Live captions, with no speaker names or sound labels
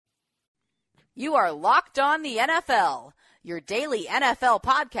You are Locked On the NFL, your daily NFL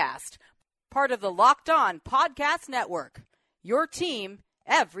podcast, part of the Locked On Podcast Network, your team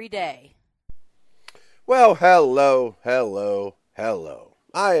every day. Well, hello.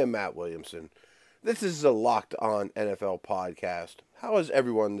 I am Matt Williamson. This is a Locked On NFL podcast. How is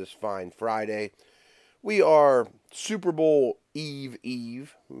everyone this fine Friday? We are Super Bowl Eve,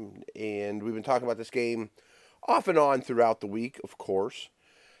 and we've been talking about this game off and on throughout the week, of course.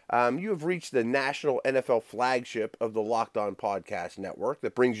 You have reached the national NFL flagship of the Locked On Podcast Network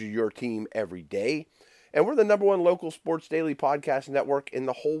that brings you your team every day. And we're the number one local sports daily podcast network in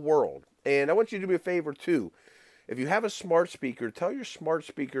the whole world. And I want you to do me a favor, too. If you have a smart speaker, tell your smart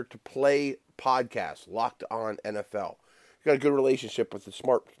speaker to play podcasts, Locked On NFL. You've got a good relationship with the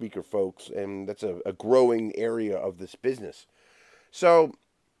smart speaker folks, and that's a growing area of this business. So,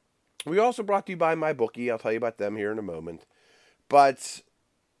 we also brought to you by MyBookie. I'll tell you about them here in a moment. But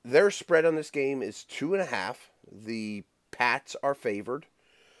their spread on this game is 2.5. The Pats are favored.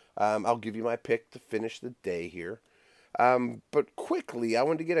 I'll give you my pick to finish the day here. But quickly, I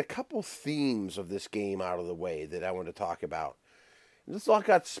wanted to get a couple themes of this game out of the way that I want to talk about. Let's talk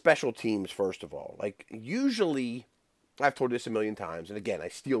about special teams, first of all. Like, usually, I've told this a million times, and again, I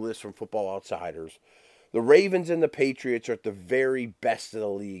steal this from Football Outsiders. The Ravens and the Patriots are at the very best of the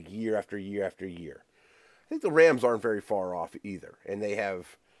league year after year after year. I think the Rams aren't very far off either, and they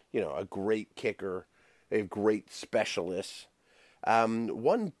have, a great kicker. They have great specialists.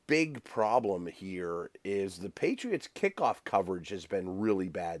 One big problem here is the Patriots' kickoff coverage has been really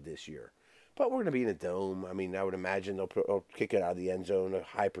bad this year. But we're going to be in a dome. I mean, I would imagine they'll kick it out of the end zone a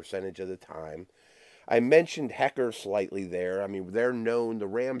high percentage of the time. I mentioned Hecker slightly there. I mean, the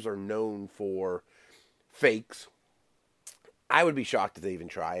Rams are known for fakes. I would be shocked if they even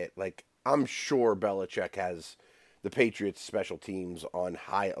try it. Like, I'm sure Belichick has the Patriots' special teams on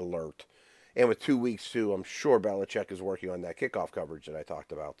high alert. And with 2 weeks, too, I'm sure Belichick is working on that kickoff coverage that I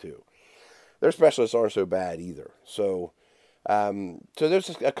talked about, too. Their specialists aren't so bad either. So there's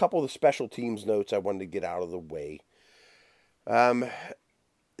just a couple of the special teams notes I wanted to get out of the way.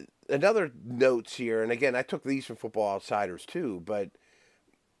 Another notes here, and again, I took these from Football Outsiders, too, but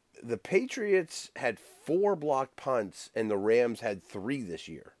the Patriots had 4 blocked punts, and the Rams had 3 this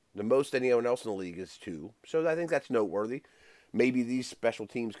year. The most anyone else in the league is 2. So I think that's noteworthy. Maybe these special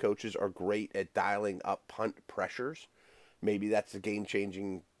teams coaches are great at dialing up punt pressures. Maybe that's the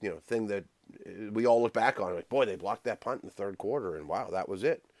game-changing, thing that we all look back on. Like, boy, they blocked that punt in the third quarter, and wow, that was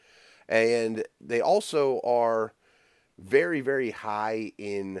it. And they also are very, very high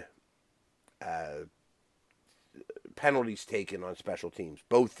in penalties taken on special teams,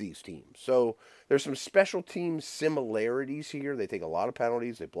 both these teams. So there's some special team similarities here. They take a lot of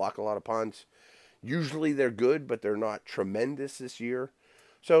penalties. They block a lot of punts. Usually they're good, but they're not tremendous this year.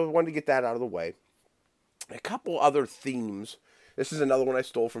 So I wanted to get that out of the way. A couple other themes. This is another one I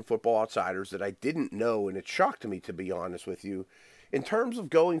stole from Football Outsiders that I didn't know, and it shocked me, to be honest with you. In terms of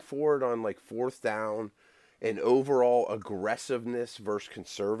going forward on like fourth down and overall aggressiveness versus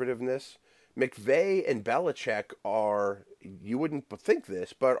conservativeness, McVay and Belichick are, you wouldn't think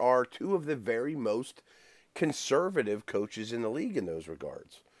this, but are 2 of the very most conservative coaches in the league in those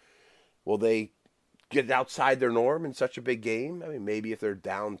regards. Will they get outside their norm in such a big game? I mean, maybe if they're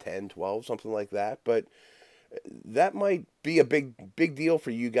down 10, 12, something like that. But that might be a big deal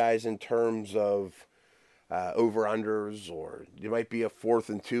for you guys in terms of over-unders, or it might be a 4th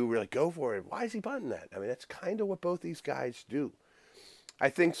and 2. We're like, go for it. Why is he punting that? I mean, that's kind of what both these guys do. I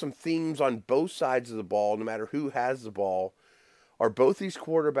think some themes on both sides of the ball, no matter who has the ball, are both these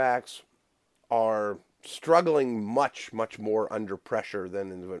quarterbacks are struggling much, much more under pressure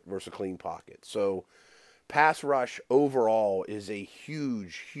than versus a clean pocket. So pass rush overall is a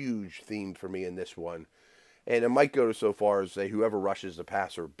huge, huge theme for me in this one. And it might go so far as say whoever rushes the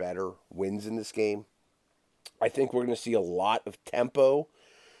passer better wins in this game. I think we're going to see a lot of tempo.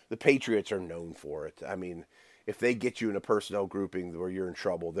 The Patriots are known for it. I mean, if they get you in a personnel grouping where you're in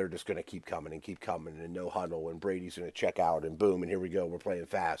trouble, they're just going to keep coming and no huddle, and Brady's going to check out and boom, and here we go, we're playing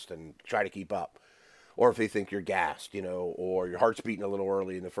fast and try to keep up. Or if they think you're gassed, or your heart's beating a little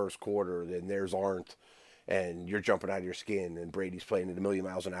early in the first quarter, then theirs aren't, and you're jumping out of your skin, and Brady's playing at 1,000,000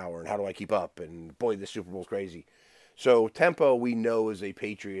 miles an hour, and how do I keep up? And boy, this Super Bowl's crazy. So tempo, we know, is a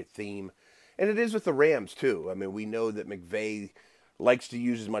Patriot theme, and it is with the Rams too. I mean, we know that McVay likes to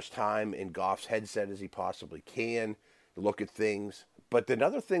use as much time in Goff's headset as he possibly can to look at things. But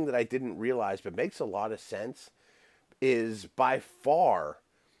another thing that I didn't realize, but makes a lot of sense, is by far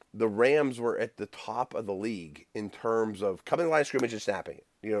the Rams were at the top of the league in terms of coming to the line of scrimmage and snapping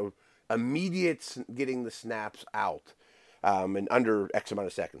it. Immediate getting the snaps out in under X amount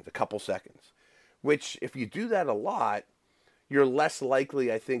of seconds, a couple seconds. which if you do that a lot, you're less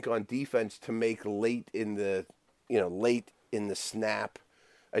likely, I think, on defense to make late in the snap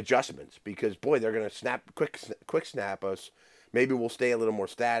adjustments, because boy, they're going to quick snap us. Maybe we'll stay a little more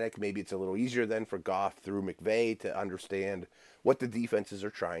static. Maybe it's a little easier then for Goff through McVay to understand what the defenses are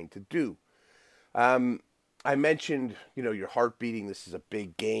trying to do. I mentioned, your heart beating. This is a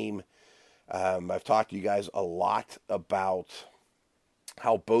big game. I've talked to you guys a lot about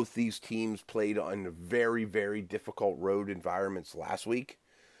how both these teams played on very, very difficult road environments last week.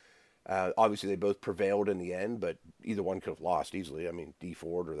 Obviously, they both prevailed in the end, but either one could have lost easily. I mean, D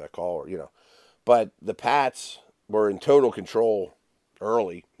Ford or that call, But the Pats were in total control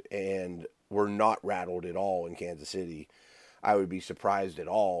early and were not rattled at all in Kansas City. I would be surprised at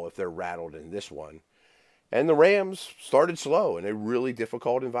all if they're rattled in this one. And the Rams started slow in a really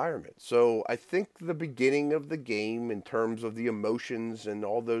difficult environment. So I think the beginning of the game, in terms of the emotions and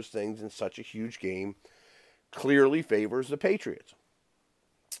all those things in such a huge game, clearly favors the Patriots.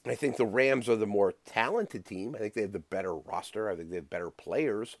 I think the Rams are the more talented team. I think they have the better roster. I think they have better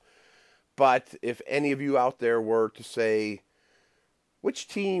players. But if any of you out there were to say, which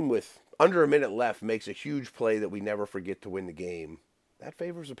team with under a minute left makes a huge play that we never forget to win the game, that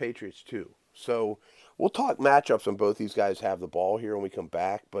favors the Patriots too. So we'll talk matchups when both these guys have the ball here when we come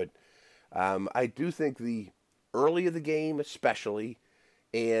back. But I do think the early of the game especially,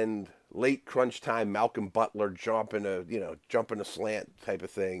 and late crunch time, Malcolm Butler jumping a slant type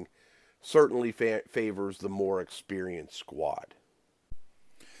of thing, certainly favors the more experienced squad.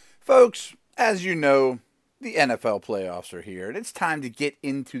 Folks, as you know, the NFL playoffs are here, and it's time to get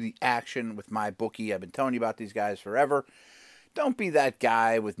into the action with my bookie. I've been telling you about these guys forever. Don't be that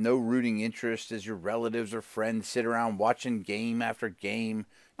guy with no rooting interest as your relatives or friends sit around watching game after game.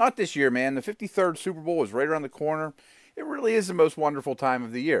 Not this year, man. The 53rd Super Bowl is right around the corner. It really is the most wonderful time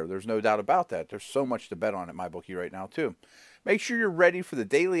of the year. There's no doubt about that. There's so much to bet on at MyBookie right now, too. Make sure you're ready for the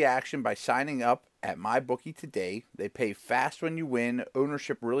daily action by signing up at MyBookie today. They pay fast when you win.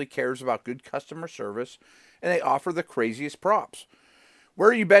 Ownership really cares about good customer service, and they offer the craziest props.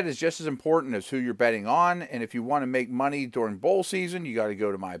 Where you bet is just as important as who you're betting on, and if you want to make money during bowl season, you got to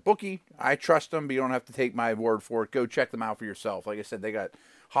go to MyBookie. I trust them, but you don't have to take my word for it. Go check them out for yourself. Like I said, they got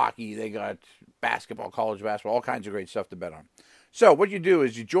hockey, they got basketball, college basketball, all kinds of great stuff to bet on. So what you do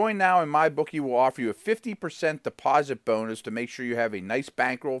is you join now, and MyBookie will offer you a 50% deposit bonus to make sure you have a nice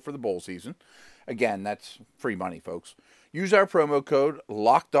bankroll for the bowl season. Again, that's free money, folks. Use our promo code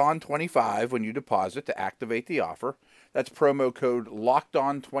LOCKEDON25 when you deposit to activate the offer. That's promo code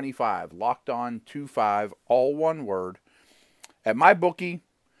LOCKEDON25, LOCKEDON25, all one word. At MyBookie,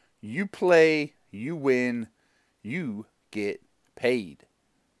 you play, you win, you get paid.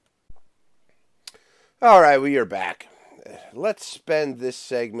 All right, we are back. Let's spend this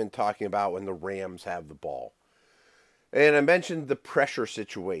segment talking about when the Rams have the ball. And I mentioned the pressure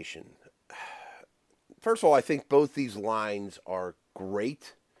situation. First of all, I think both these lines are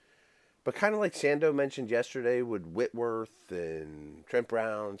great. But kind of like Sando mentioned yesterday with Whitworth and Trent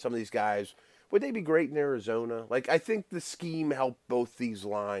Brown, some of these guys, would they be great in Arizona? I think the scheme helped both these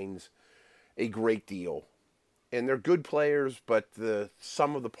lines a great deal. And they're good players, but the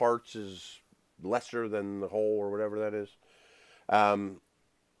sum of the parts is lesser than the whole, or whatever that is.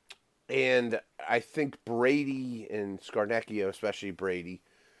 And I think Brady and Scarnecchio, especially Brady,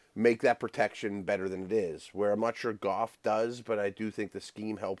 make that protection better than it is, where I'm not sure Goff does, but I do think the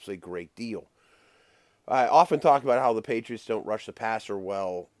scheme helps a great deal. I often talk about how the Patriots don't rush the passer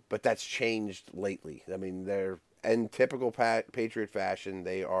well, but that's changed lately. I mean, they're in typical Patriot fashion.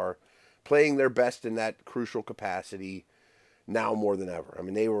 They are playing their best in that crucial capacity now more than ever. I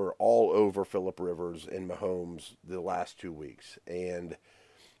mean, they were all over Phillip Rivers and Mahomes the last 2 weeks. And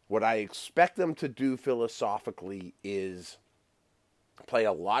what I expect them to do philosophically is play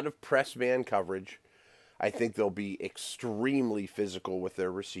a lot of press man coverage. I think they'll be extremely physical with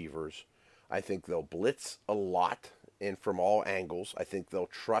their receivers. I think they'll blitz a lot and from all angles. I think they'll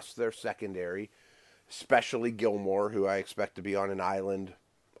trust their secondary, especially Gilmore, who I expect to be on an island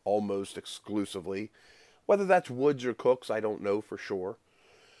almost exclusively. Whether that's Woods or Cooks, I don't know for sure.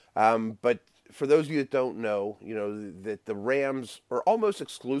 But for those of you that don't know, that the Rams are almost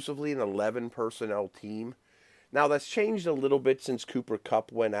exclusively an 11 personnel team. Now, that's changed a little bit since Cooper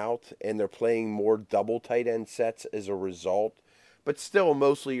Kupp went out, and they're playing more double tight end sets as a result. But still,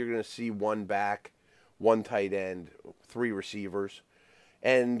 mostly you're going to see one back, one tight end, 3 receivers.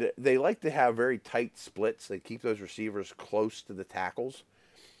 And they like to have very tight splits. They keep those receivers close to the tackles.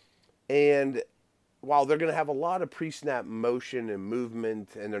 And while they're going to have a lot of pre-snap motion and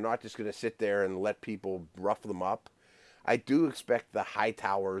movement, and they're not just going to sit there and let people rough them up, I do expect the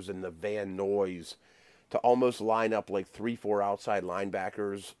Hightowers and the Van Noys to almost line up like 3-4 outside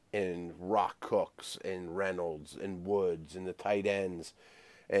linebackers and Rock Cooks and Reynolds and Woods and the tight ends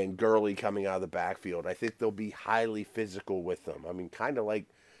and Gurley coming out of the backfield. I think they'll be highly physical with them. I mean, kind of like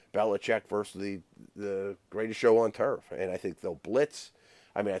Belichick versus the greatest show on turf. And I think they'll blitz.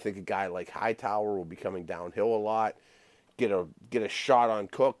 I mean, I think a guy like Hightower will be coming downhill a lot, get a shot on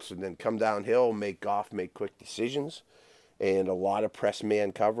Cooks, and then come downhill, make Goff make quick decisions. And a lot of press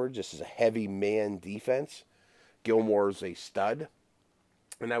man coverage. This is a heavy man defense. Gilmore's a stud.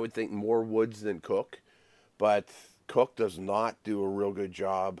 And I would think more Woods than Cook. But Cook does not do a real good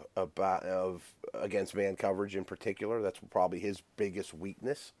job against man coverage in particular. That's probably his biggest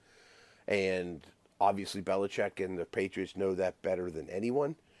weakness. And obviously Belichick and the Patriots know that better than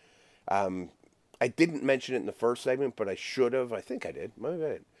anyone. I didn't mention it in the first segment, but I should have. I think I did. Maybe I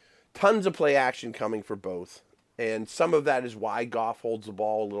did. Tons of play action coming for both. And some of that is why Goff holds the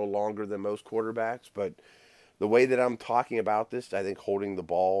ball a little longer than most quarterbacks. But the way that I'm talking about this, I think holding the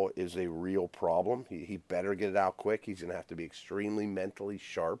ball is a real problem. He better get it out quick. He's going to have to be extremely mentally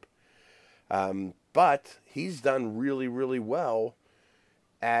sharp. But he's done really, really well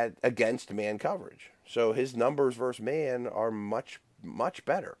against man coverage. So his numbers versus man are much, much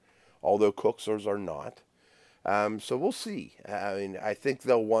better, although Cook's are not. So we'll see. I mean, I think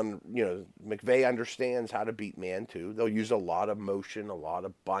McVay understands how to beat man too. They'll use a lot of motion, a lot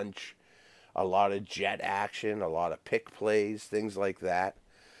of bunch, a lot of jet action, a lot of pick plays, things like that.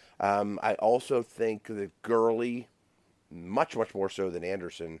 I also think that Gurley, much, much more so than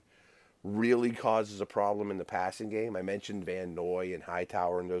Anderson, really causes a problem in the passing game. I mentioned Van Noy and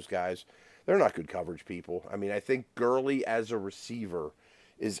Hightower and those guys. They're not good coverage people. I mean, I think Gurley as a receiver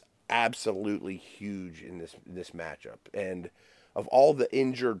is absolutely huge in this matchup. And of all the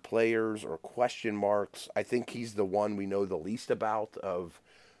injured players or question marks, I think he's the one we know the least about of,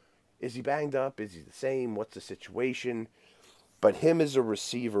 is he banged up? Is he the same? What's the situation? But him as a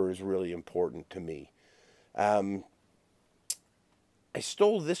receiver is really important to me. I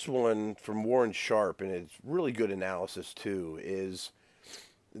stole this one from Warren Sharp, and it's really good analysis too, is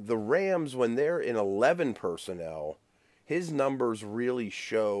the Rams, when they're in 11 personnel, his numbers really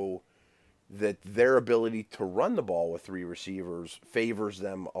show that their ability to run the ball with 3 receivers favors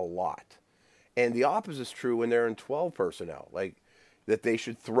them a lot. And the opposite is true when they're in 12 personnel, like that they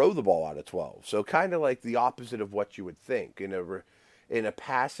should throw the ball out of 12. So kind of like the opposite of what you would think. In a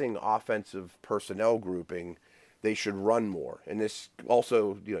passing offensive personnel grouping, they should run more. And this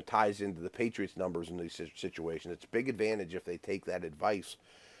also ties into the Patriots' numbers in these situations. It's a big advantage if they take that advice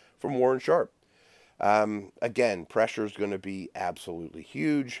from Warren Sharp. Again, pressure is going to be absolutely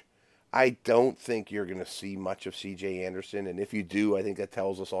huge. I don't think you're going to see much of C.J. Anderson, and if you do, I think that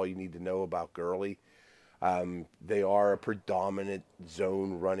tells us all you need to know about Gurley. They are a predominant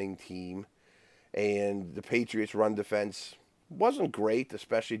zone running team, and the Patriots' run defense wasn't great,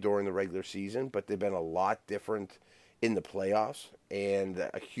 especially during the regular season, but they've been a lot different in the playoffs. And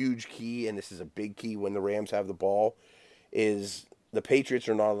a huge key, and this is a big key when the Rams have the ball, is the Patriots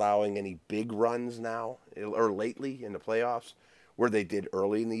are not allowing any big runs now, or lately in the playoffs, where they did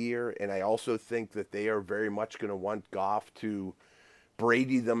early in the year. And I also think that they are very much going to want Goff to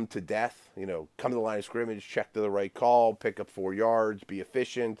Brady them to death. Come to the line of scrimmage, check to the right call, pick up 4 yards, be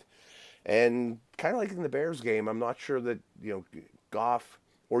efficient. And kind of like in the Bears game, I'm not sure that, Goff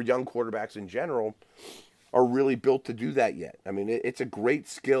or young quarterbacks in general are really built to do that yet. I mean, it's a great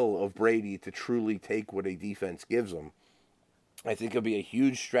skill of Brady to truly take what a defense gives them. I think it'll be a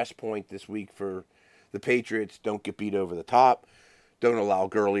huge stress point this week for the Patriots. Don't get beat over the top. Don't allow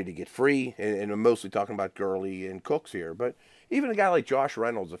Gurley to get free. And I'm mostly talking about Gurley and Cooks here. But even a guy like Josh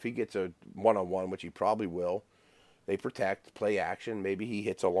Reynolds, if he gets a one-on-one, which he probably will, they protect, play action. Maybe he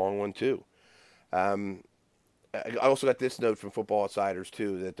hits a long one too. I also got this note from Football Outsiders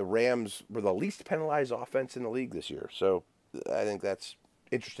too, that the Rams were the least penalized offense in the league this year. So I think that's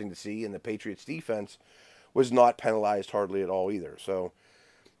interesting to see. And the Patriots defense was not penalized hardly at all either. So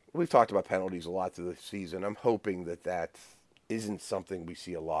we've talked about penalties a lot through the season. I'm hoping that isn't something we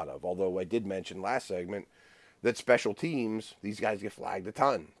see a lot of. Although I did mention last segment that special teams, these guys get flagged a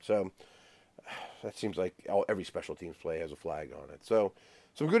ton. So that seems like every special teams play has a flag on it. So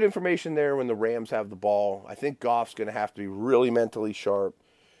some good information there when the Rams have the ball. I think Goff's going to have to be really mentally sharp,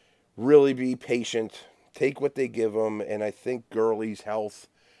 really be patient, take what they give him, and I think Gurley's health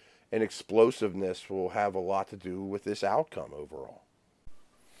and explosiveness will have a lot to do with this outcome overall.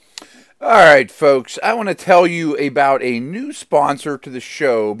 All right, folks, I want to tell you about a new sponsor to the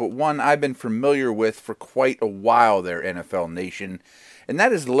show, but one I've been familiar with for quite a while there, NFL Nation, and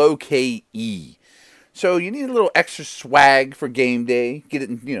that is Low-K-E. So you need a little extra swag for game day. Get it,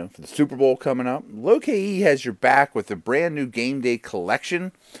 for the Super Bowl coming up. Low-KE has your back with the brand new game day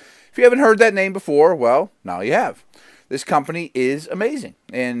collection. If you haven't heard that name before, well, now you have. This company is amazing.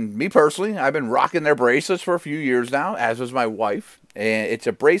 And me personally, I've been rocking their bracelets for a few years now, as was my wife. And it's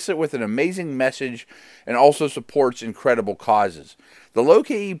a bracelet with an amazing message and also supports incredible causes. The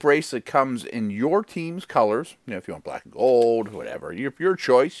Low-KE bracelet comes in your team's colors, if you want black and gold, whatever, your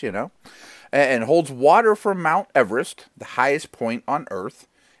choice, and holds water from Mount Everest, the highest point on Earth,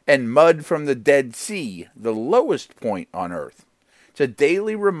 and mud from the Dead Sea, the lowest point on Earth. It's a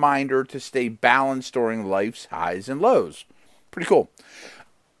daily reminder to stay balanced during life's highs and lows. Pretty cool.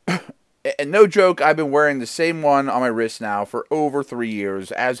 And no joke, I've been wearing the same one on my wrist now for over 3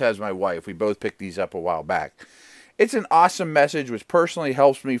 years, as has my wife. We both picked these up a while back. It's an awesome message which personally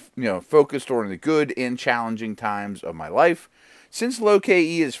helps me, focus during the good and challenging times of my life. Since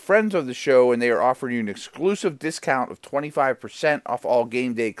Low-KE is friends of the show and they are offering you an exclusive discount of 25% off all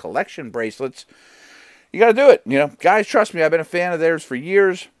game day collection bracelets, you got to do it. Guys, trust me, I've been a fan of theirs for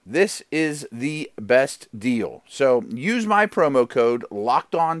years. This is the best deal. So use my promo code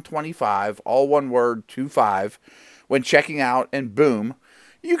LOCKEDON25, all one word, 25, when checking out, and boom,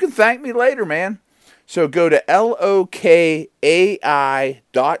 you can thank me later, man. So go to LOKAI.com,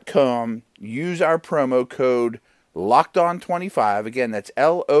 use our promo code LOCKEDON25. Again, that's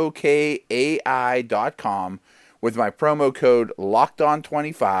LOKAI.com with my promo code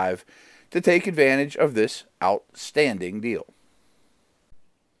LOCKEDON25 to take advantage of this outstanding deal.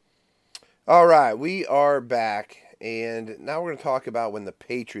 All right, we are back, and now we're going to talk about when the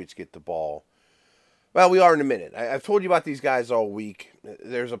Patriots get the ball. Well, we are in a minute. I've told you about these guys all week.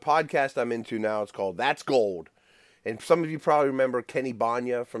 There's a podcast I'm into now. It's called That's Gold. And some of you probably remember Kenny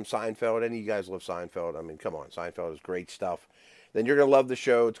Banya from Seinfeld. Any of you guys love Seinfeld? I mean, come on. Seinfeld is great stuff. Then you're going to love the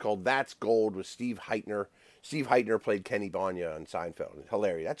show. It's called That's Gold with Steve Heitner. Steve Heitner played Kenny Banya on Seinfeld.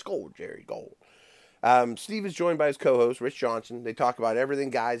 Hilarious. That's gold, Jerry. Gold. Steve is joined by his co-host, Rich Johnson. They talk about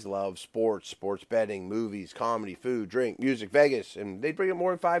everything guys love: sports, sports betting, movies, comedy, food, drink, music, Vegas. And they bring it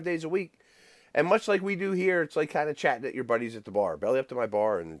more than 5 days a week. And much like we do here, it's like kind of chatting at your buddies at the bar. Belly up to my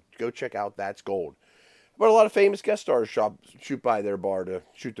bar and go check out That's Gold. But a lot of famous guest stars shoot by their bar to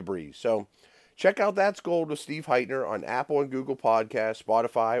shoot the breeze. So check out That's Gold with Steve Heitner on Apple and Google Podcasts,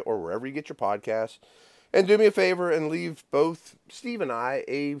 Spotify, or wherever you get your podcasts. And do me a favor and leave both Steve and I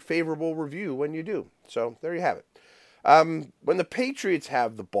a favorable review when you do. So there you have it. When the Patriots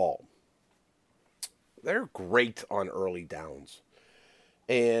have the ball, they're great on early downs.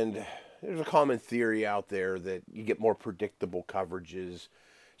 And there's a common theory out there that you get more predictable coverages.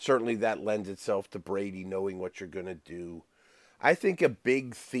 Certainly that lends itself to Brady knowing what you're going to do. I think a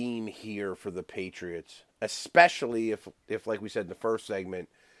big theme here for the Patriots, especially if like we said in the first segment,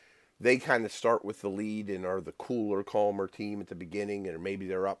 they kind of start with the lead and are the cooler, calmer team at the beginning, and maybe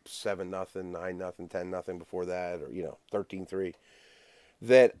they're up 7-0, 9-0, 10-0 before that, or 13-3.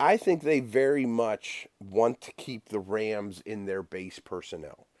 That I think they very much want to keep the Rams in their base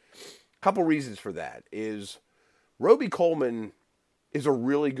personnel. A couple reasons for that is Roby Coleman is a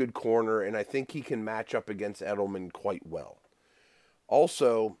really good corner, and I think he can match up against Edelman quite well.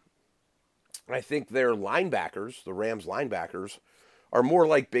 Also, I think their linebackers, the Rams linebackers, are more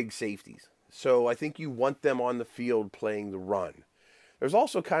like big safeties. So I think you want them on the field playing the run. There's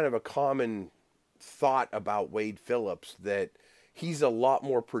also kind of a common thought about Wade Phillips that he's a lot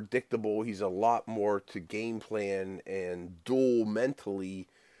more predictable. He's a lot more to game plan and duel mentally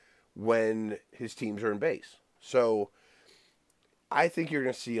when his teams are in base. So I think you're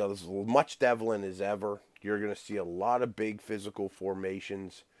going to see as much Devlin as ever. You're going to see a lot of big physical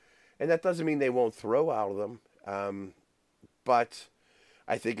formations. And that doesn't mean they won't throw out of them. But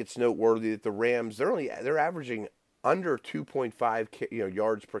I think it's noteworthy that the Rams, they're averaging under 2.5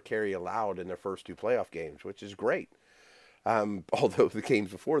 yards per carry allowed in their first two playoff games, which is great. Although the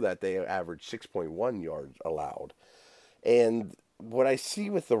games before that, they averaged 6.1 yards allowed. And what I see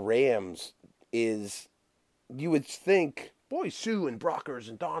with the Rams is you would think, boy, Sue and Brockers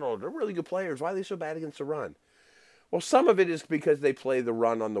and Donald are really good players. Why are they so bad against the run? Well, some of it is because they play the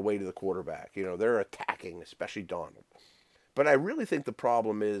run on the way to the quarterback. They're attacking, especially Donald. But I really think the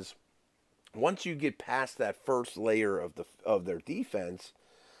problem is once you get past that first layer of their defense,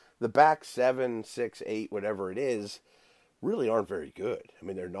 the back 7, 6, 8, whatever it is, really aren't very good. I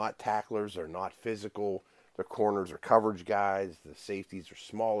mean, they're not tacklers. They're not physical. The corners are coverage guys. The safeties are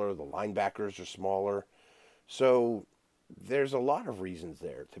smaller. The linebackers are smaller. So there's a lot of reasons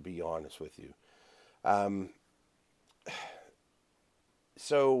there, to be honest with you.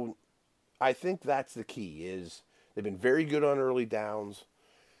 So I think that's the key is they've been very good on early downs.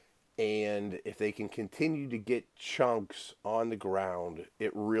 And if they can continue to get chunks on the ground,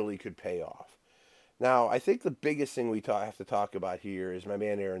 it really could pay off. Now, I think the biggest thing we have to talk about here is my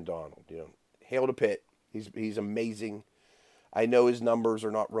man Aaron Donald. Hail to Pitt. He's amazing. I know his numbers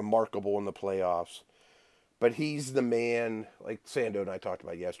are not remarkable in the playoffs, but he's the man, like Sando and I talked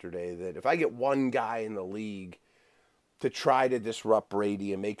about yesterday, that if I get one guy in the league to try to disrupt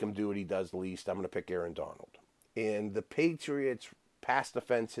Brady and make him do what he does least, I'm going to pick Aaron Donald. And the Patriots' pass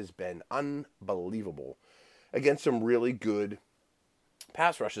defense has been unbelievable against some really good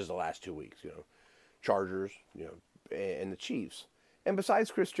pass rushes the last 2 weeks. Chargers, and the Chiefs. And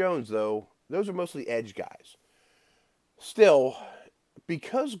besides Chris Jones, though, those are mostly edge guys. Still,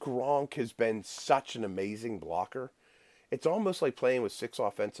 because Gronk has been such an amazing blocker, it's almost like playing with 6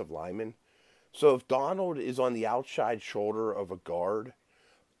 offensive linemen. So if Donald is on the outside shoulder of a guard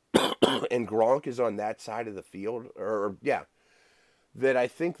and Gronk is on that side of the field, that I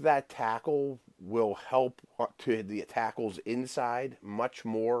think that tackle will help to the tackles inside much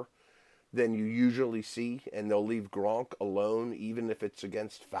more than you usually see, and they'll leave Gronk alone, even if it's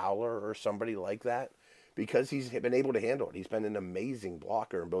against Fowler or somebody like that, because he's been able to handle it. He's been an amazing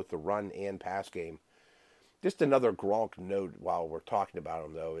blocker in both the run and pass game. Just another Gronk note while we're talking about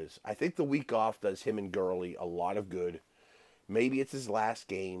him, though, is I think the week off does him and Gurley a lot of good. Maybe it's his last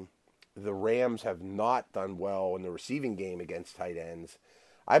game. The Rams have not done well in the receiving game against tight ends.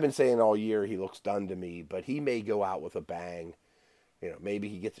 I've been saying all year he looks done to me, but he may go out with a bang. Maybe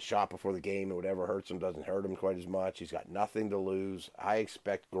he gets a shot before the game and whatever hurts him doesn't hurt him quite as much. He's got nothing to lose. I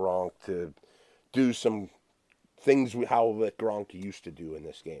expect Gronk to do some things how that Gronk used to do in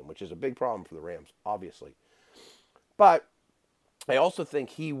this game, which is a big problem for the Rams, obviously. But I also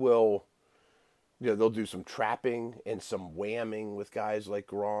think he will, they'll do some trapping and some whamming with guys like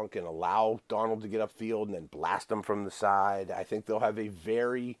Gronk and allow Donald to get upfield and then blast him from the side. I think they'll have a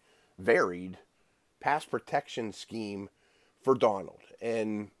very varied pass protection scheme for Donald.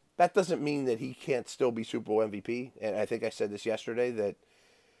 And that doesn't mean that he can't still be Super Bowl MVP. And I think I said this yesterday, that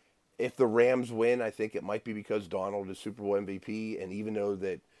if the Rams win, I think it might be because Donald is Super Bowl MVP. And even though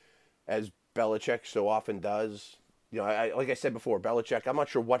that, as Belichick so often does, like I said before, Belichick, I'm not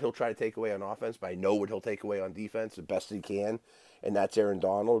sure what he'll try to take away on offense, but I know what he'll take away on defense the best he can. And that's Aaron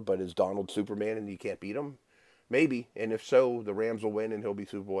Donald. But is Donald Superman and you can't beat him? Maybe. And if so, the Rams will win and he'll be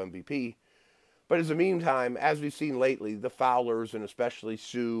Super Bowl MVP. But in the meantime, as we've seen lately, the Fowlers and especially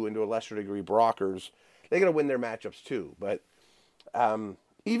Sue and to a lesser degree Brockers, they're going to win their matchups too. But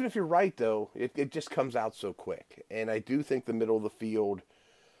even if you're right, though, it just comes out so quick. And I do think the middle of the field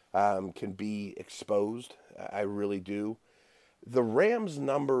can be exposed. I really do. The Rams'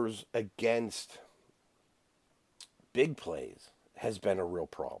 numbers against big plays has been a real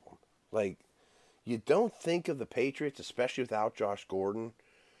problem. Like, you don't think of the Patriots, especially without Josh Gordon,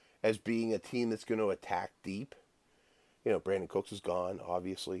 as being a team that's going to attack deep. Brandon Cooks is gone,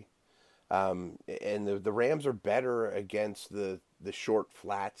 obviously. And the Rams are better against the short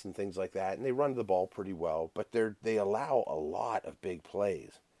flats and things like that, and they run the ball pretty well, but they allow a lot of big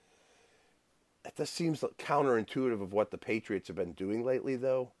plays. That just seems counterintuitive of what the Patriots have been doing lately,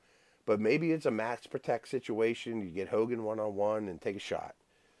 though. But maybe it's a max protect situation. You get Hogan one-on-one and take a shot.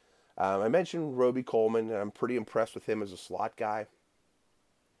 I mentioned Roby Coleman, and I'm pretty impressed with him as a slot guy.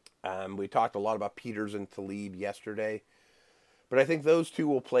 We talked a lot about Peters and Talib yesterday. But I think those two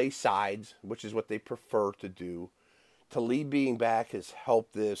will play sides, which is what they prefer to do. Talib being back has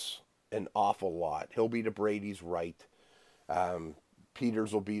helped this an awful lot. He'll be to Brady's right.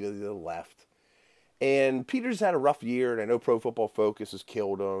 Peters will be to the left. And Peters had a rough year, and I know Pro Football Focus has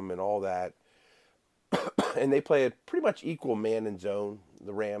killed him and all that. And they play a pretty much equal man and zone.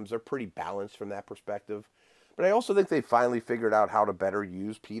 The Rams are pretty balanced from that perspective. But I also think they finally figured out how to better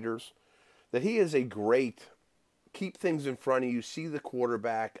use Peters. That he is a great keep things in front of you, see the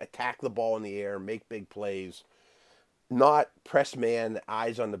quarterback, attack the ball in the air, make big plays. Not press man,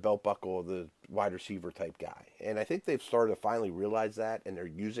 eyes on the belt buckle of the wide receiver type guy. And I think they've started to finally realize that, and they're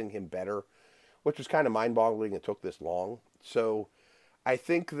using him better, which was kind of mind-boggling it took this long. So I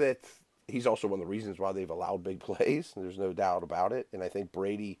think that he's also one of the reasons why they've allowed big plays. There's no doubt about it. And I think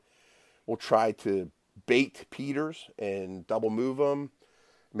Brady will try to bait Peters and double move him.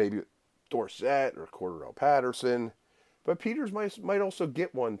 Maybe Dorsett or Cordell Patterson. But Peters might also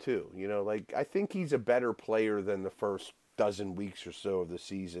get one too. I think he's a better player than the first dozen weeks or so of the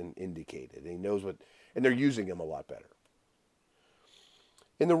season indicated. And he knows and they're using him a lot better.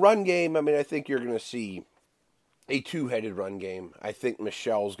 In the run game, I think you're going to see a two-headed run game. I think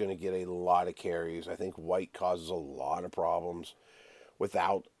Michel's going to get a lot of carries. I think White causes a lot of problems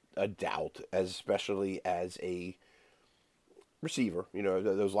without a doubt, especially as a receiver.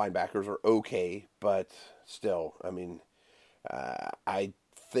 Those linebackers are okay, but still, I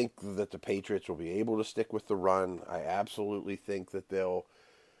think that the Patriots will be able to stick with the run. I absolutely think that they'll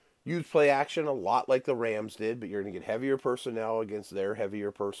use play action a lot like the Rams did, but you're going to get heavier personnel against their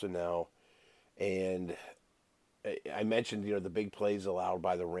heavier personnel. And I mentioned, the big plays allowed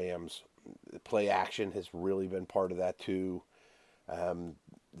by the Rams. Play action has really been part of that too.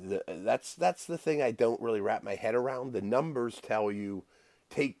 That's the thing I don't really wrap my head around. The numbers tell you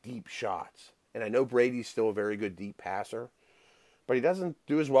take deep shots. And I know Brady's still a very good deep passer, but he doesn't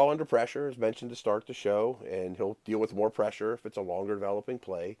do as well under pressure, as mentioned to start the show, and he'll deal with more pressure if it's a longer developing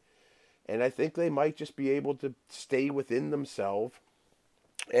play. And I think they might just be able to stay within themselves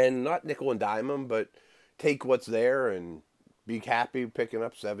and not nickel and dime them, but take what's there and be happy picking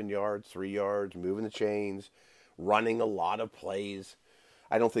up 7 yards, 3 yards, moving the chains, running a lot of plays.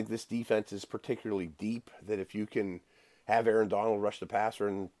 I don't think this defense is particularly deep, that if you can have Aaron Donald rush the passer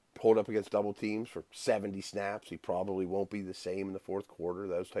and hold up against double teams for 70 snaps, he probably won't be the same in the fourth quarter,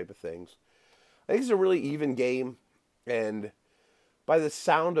 those type of things. I think it's a really even game, and by the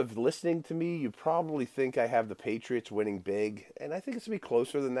sound of listening to me, you probably think I have the Patriots winning big, and I think it's going to be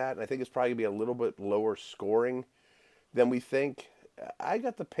closer than that, and I think it's probably going to be a little bit lower scoring than we think. I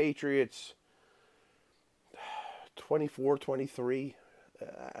got the Patriots 24-23,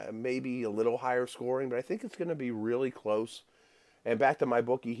 maybe a little higher scoring, but I think it's going to be really close. And back to my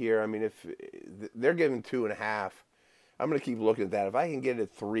bookie here, if they're giving 2.5, I'm going to keep looking at that. If I can get it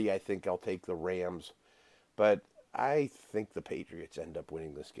at 3, I think I'll take the Rams. But I think the Patriots end up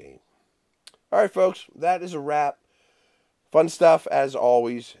winning this game. All right, folks, that is a wrap. Fun stuff as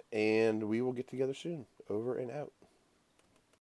always, and we will get together soon. Over and out.